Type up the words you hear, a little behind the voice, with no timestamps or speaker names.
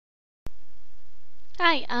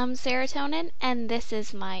Hi, I'm Serotonin, and this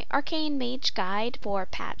is my Arcane Mage guide for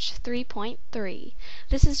patch 3.3.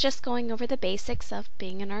 This is just going over the basics of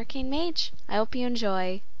being an Arcane Mage. I hope you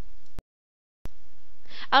enjoy.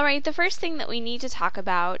 Alright, the first thing that we need to talk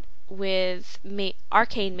about with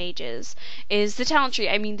Arcane Mages is the talent tree.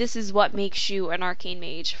 I mean, this is what makes you an Arcane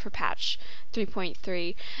Mage for patch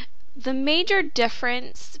 3.3. The major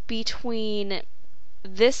difference between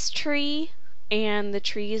this tree and the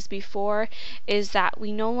trees before is that we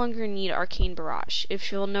no longer need Arcane Barrage. If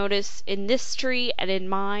you'll notice in this tree and in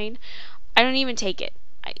mine, I don't even take it.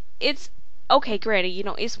 It's okay, granted,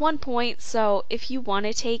 it's 1 point, so if you want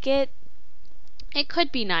to take it, it could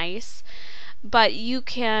be nice, but you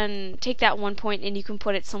can take that 1 point and you can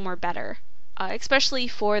put it somewhere better. Especially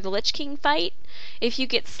for the Lich King fight, if you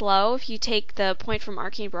get slow, if you take the point from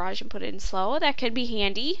Arcane Barrage and put it in slow, that could be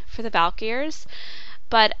handy for the Valkyrs,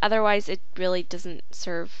 but otherwise it really doesn't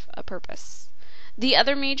serve a purpose. The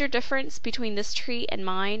other major difference between this tree and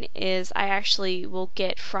mine is I actually will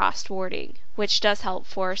get Frost Warding, which does help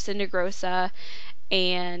for Cindergrosa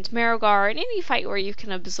and Marrowgar in any fight where you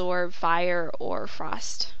can absorb fire or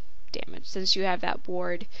frost damage, since you have that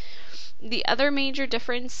ward. The other major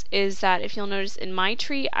difference is that if you'll notice in my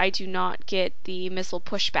tree, I do not get the missile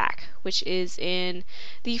pushback, which is in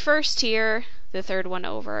the first tier, the third one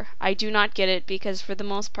over. I do not get it because for the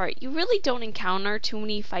most part, you really don't encounter too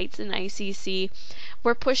many fights in ICC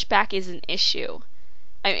where pushback is an issue.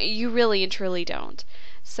 You really and truly don't.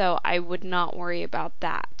 So I would not worry about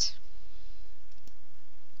that.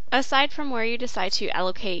 Aside from where you decide to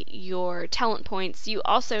allocate your talent points, you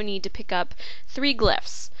also need to pick up 3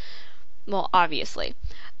 glyphs. Well, obviously.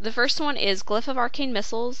 The first one is Glyph of Arcane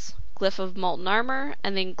Missiles, Glyph of Molten Armor,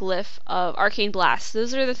 and then Glyph of Arcane Blast.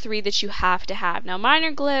 Those are the 3 that you have to have. Now,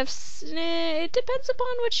 minor glyphs, it depends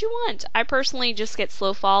upon what you want. I personally just get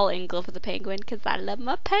Slow Fall and Glyph of the Penguin because I love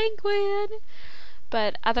my penguin.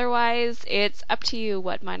 But otherwise, it's up to you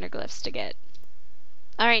what minor glyphs to get.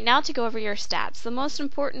 Alright, now to go over your stats. The most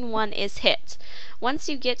important one is hit. Once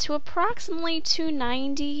you get to approximately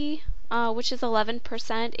 290, which is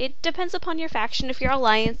 11%. It depends upon your faction. If you're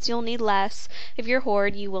Alliance, you'll need less. If you're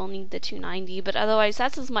Horde, you will need the 290, but otherwise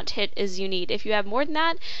that's as much hit as you need. If you have more than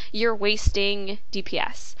that, you're wasting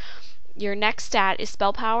DPS. Your next stat is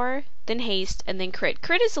Spell Power, then Haste, and then Crit.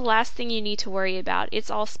 Crit is the last thing you need to worry about.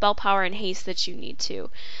 It's all Spell Power and Haste that you need to.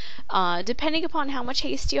 Depending upon how much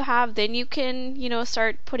haste you have, then you can,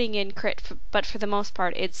 start putting in Crit, but for the most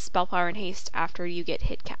part, it's Spell Power and Haste after you get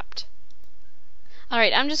hit capped.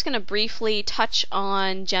 Alright, I'm just going to briefly touch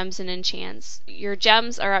on gems and enchants. Your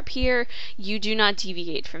gems are up here. You do not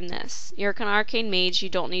deviate from this. You're an Arcane Mage. You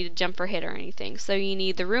don't need to jump or hit or anything. So you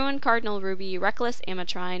need the Ruin, Cardinal Ruby, Reckless,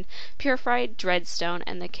 Ametrine, Purified, Dreadstone,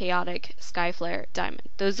 and the Chaotic Skyflare Diamond.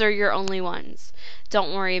 Those are your only ones.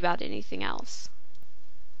 Don't worry about anything else.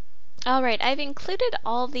 Alright, I've included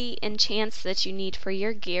all the enchants that you need for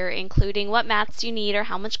your gear, including what mats you need or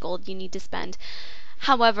how much gold you need to spend.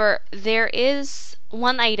 However, there is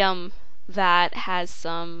one item that has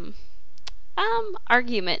some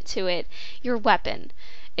argument to it. Your weapon.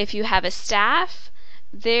 If you have a staff,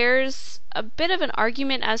 there's a bit of an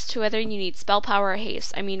argument as to whether you need spell power or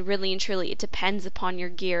haste. I mean, really and truly, it depends upon your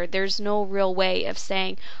gear. There's no real way of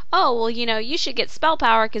saying, oh, well, you should get spell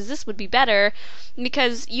power because this would be better,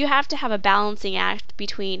 because you have to have a balancing act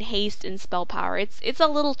between haste and spell power. It's a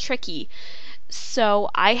little tricky. So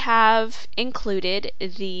I have included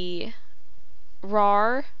the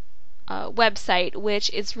RAR website, which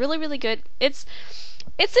is really, really good. It's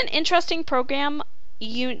an interesting program.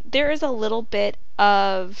 There is a little bit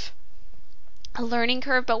of a learning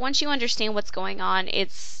curve, but once you understand what's going on,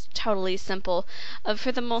 it's totally simple.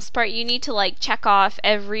 For the most part, you need to check off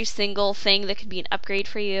every single thing that could be an upgrade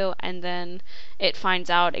for you, and then it finds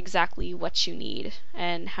out exactly what you need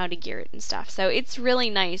and how to gear it and stuff. So it's really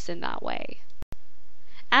nice in that way.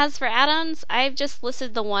 As for add-ons, I've just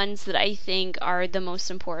listed the ones that I think are the most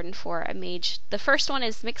important for a mage. The first one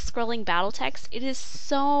is Mixed Scrolling Battle Text. It is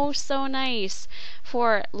so nice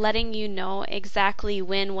for letting you know exactly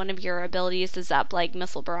when one of your abilities is up, like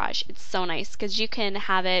Missile Barrage. It's so nice because you can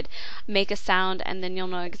have it make a sound and then you'll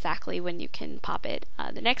know exactly when you can pop it.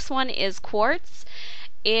 The next one is Quartz.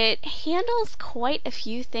 It handles quite a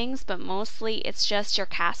few things, but mostly it's just your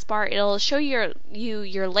cast bar. It'll show your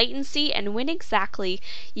latency and when exactly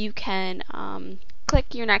you can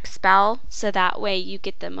click your next spell, so that way you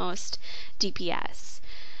get the most DPS.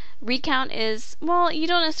 Recount is, well, you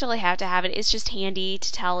don't necessarily have to have it. It's just handy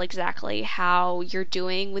to tell exactly how you're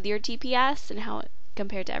doing with your DPS and how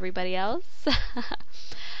compared to everybody else.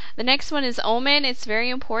 The next one is Omen. It's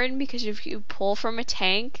very important because if you pull from a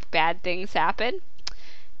tank, bad things happen.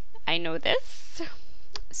 I know this,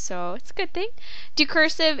 so it's a good thing.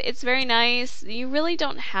 Decursive, it's very nice. You really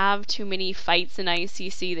don't have too many fights in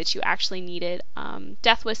ICC that you actually need it.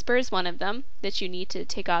 Death Whisper is one of them that you need to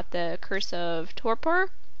take out the Curse of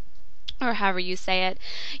Torpor, or however you say it.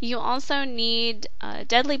 You also need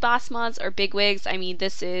deadly boss mods or bigwigs. I mean,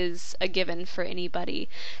 this is a given for anybody.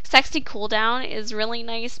 Sexy cooldown is really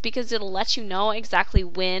nice because it'll let you know exactly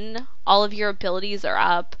when all of your abilities are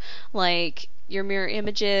up, like your mirror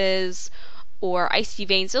images or icy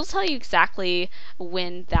veins. It'll tell you exactly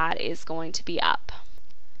when that is going to be up.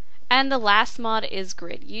 And the last mod is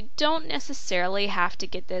Grid. You don't necessarily have to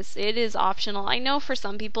get this. It is optional. I know for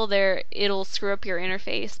some people it'll screw up your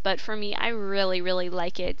interface, but for me, I really, really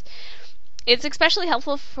like it. It's especially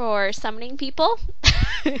helpful for summoning people,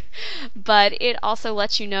 but it also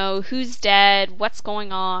lets you know who's dead, what's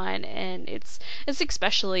going on, and it's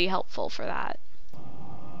especially helpful for that.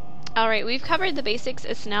 Alright, we've covered the basics.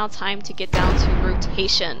 It's now time to get down to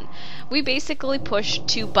rotation. We basically push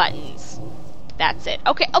 2 buttons. That's it.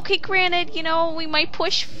 Okay, granted, we might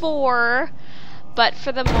push 4, but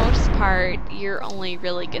for the most part, you're only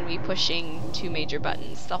really going to be pushing 2 major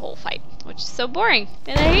buttons the whole fight, which is so boring,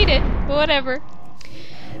 and I hate it, but whatever.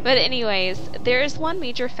 But anyways, there is one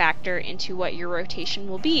major factor into what your rotation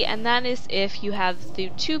will be, and that is if you have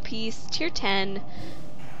the 2-piece tier 10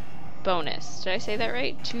 bonus. Did I say that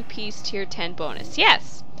right? 2-piece tier 10 bonus.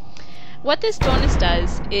 Yes! What this bonus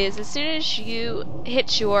does is as soon as you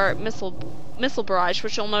hit your missile barrage,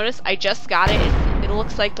 which you'll notice I just got it. It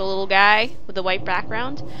looks like the little guy with the white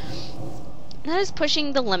background. That is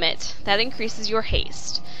pushing the limit. That increases your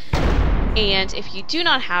haste. And if you do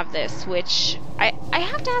not have this, which I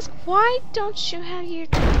have to ask, why don't you have your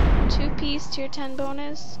 2-piece tier 10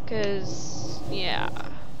 bonus? Because, yeah,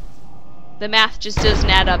 the math just doesn't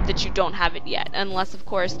add up that you don't have it yet, unless of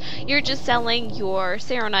course you're just selling your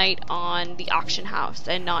Serenite on the auction house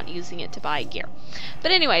and not using it to buy gear. But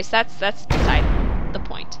anyways, that's beside the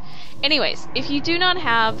point. Anyways, if you do not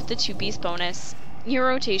have the 2-piece bonus, your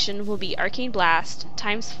rotation will be Arcane Blast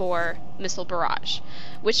times 4 Missile Barrage,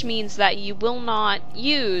 which means that you will not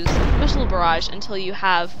use Missile Barrage until you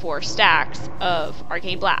have 4 stacks of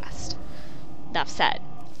Arcane Blast. Enough said.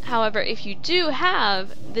 However, if you do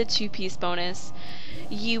have the 2-piece bonus,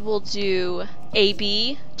 you will do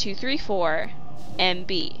AB 234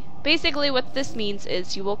 MB. Basically what this means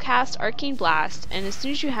is you will cast Arcane Blast, and as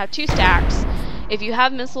soon as you have 2 stacks, if you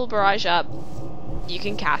have Missile Barrage up, you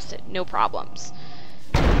can cast it, no problems.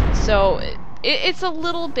 So it's a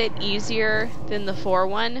little bit easier than the 4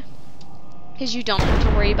 one, because you don't have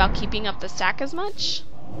to worry about keeping up the stack as much.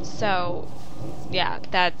 So yeah,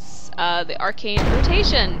 that's the arcane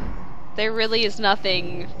rotation. There really is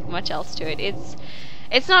nothing much else to it.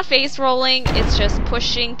 It's not face rolling, it's just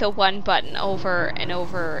pushing the one button over and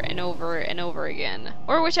over and over and over again.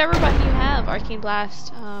 Or whichever button you have Arcane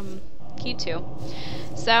Blast keyed to.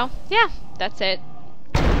 So, yeah, that's it.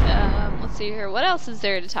 Let's see here, what else is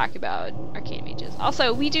there to talk about Arcane Mages?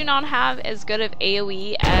 Also, we do not have as good of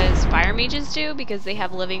AoE as Fire Mages do because they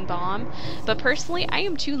have Living Bomb, but personally I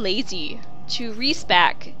am too lazy to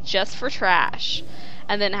respec just for trash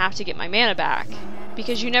and then have to get my mana back,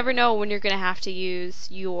 because you never know when you're going to have to use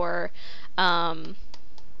your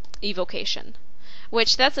evocation,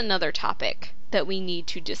 which that's another topic that we need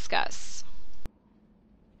to discuss.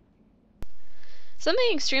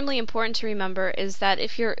 Something extremely important to remember is that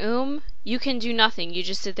if you're you can do nothing. You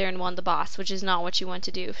just sit there and won the boss, which is not what you want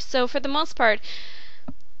to do. So for the most part,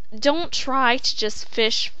 don't try to just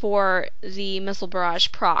fish for the Missile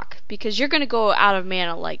Barrage proc, because you're going to go out of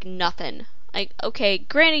mana like nothing. Like, okay,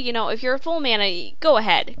 granted, if you're full mana, go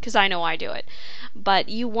ahead, because I know I do it. But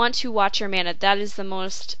you want to watch your mana. That is the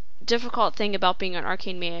most difficult thing about being an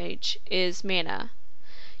Arcane Mage, is mana.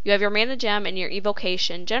 You have your mana gem and your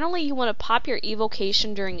evocation. Generally, you want to pop your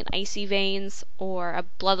evocation during an Icy Veins or a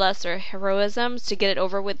Bloodlust or Heroism to get it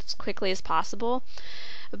over with as quickly as possible.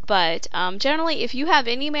 But generally, if you have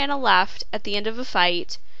any mana left at the end of a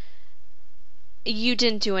fight, you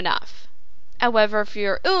didn't do enough. However, if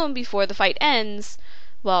you're before the fight ends,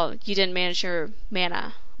 well, you didn't manage your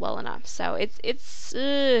mana well enough. So it's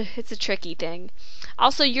a tricky thing.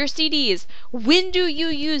 Also, your CDs, when do you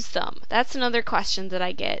use them? That's another question that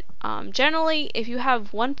I get. Generally, if you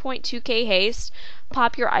have 1.2k haste,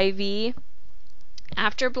 pop your IV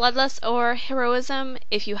after Bloodlust or Heroism.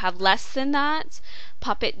 If you have less than that,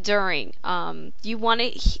 pop it during. You want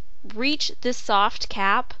to reach this soft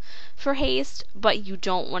cap for haste, but you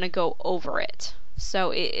don't want to go over it. So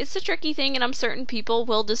it's a tricky thing, and I'm certain people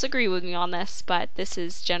will disagree with me on this, but this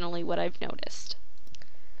is generally what I've noticed.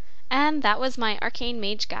 And that was my Arcane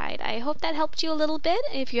Mage guide. I hope that helped you a little bit.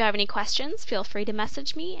 If you have any questions, feel free to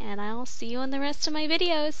message me, and I'll see you in the rest of my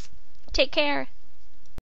videos. Take care!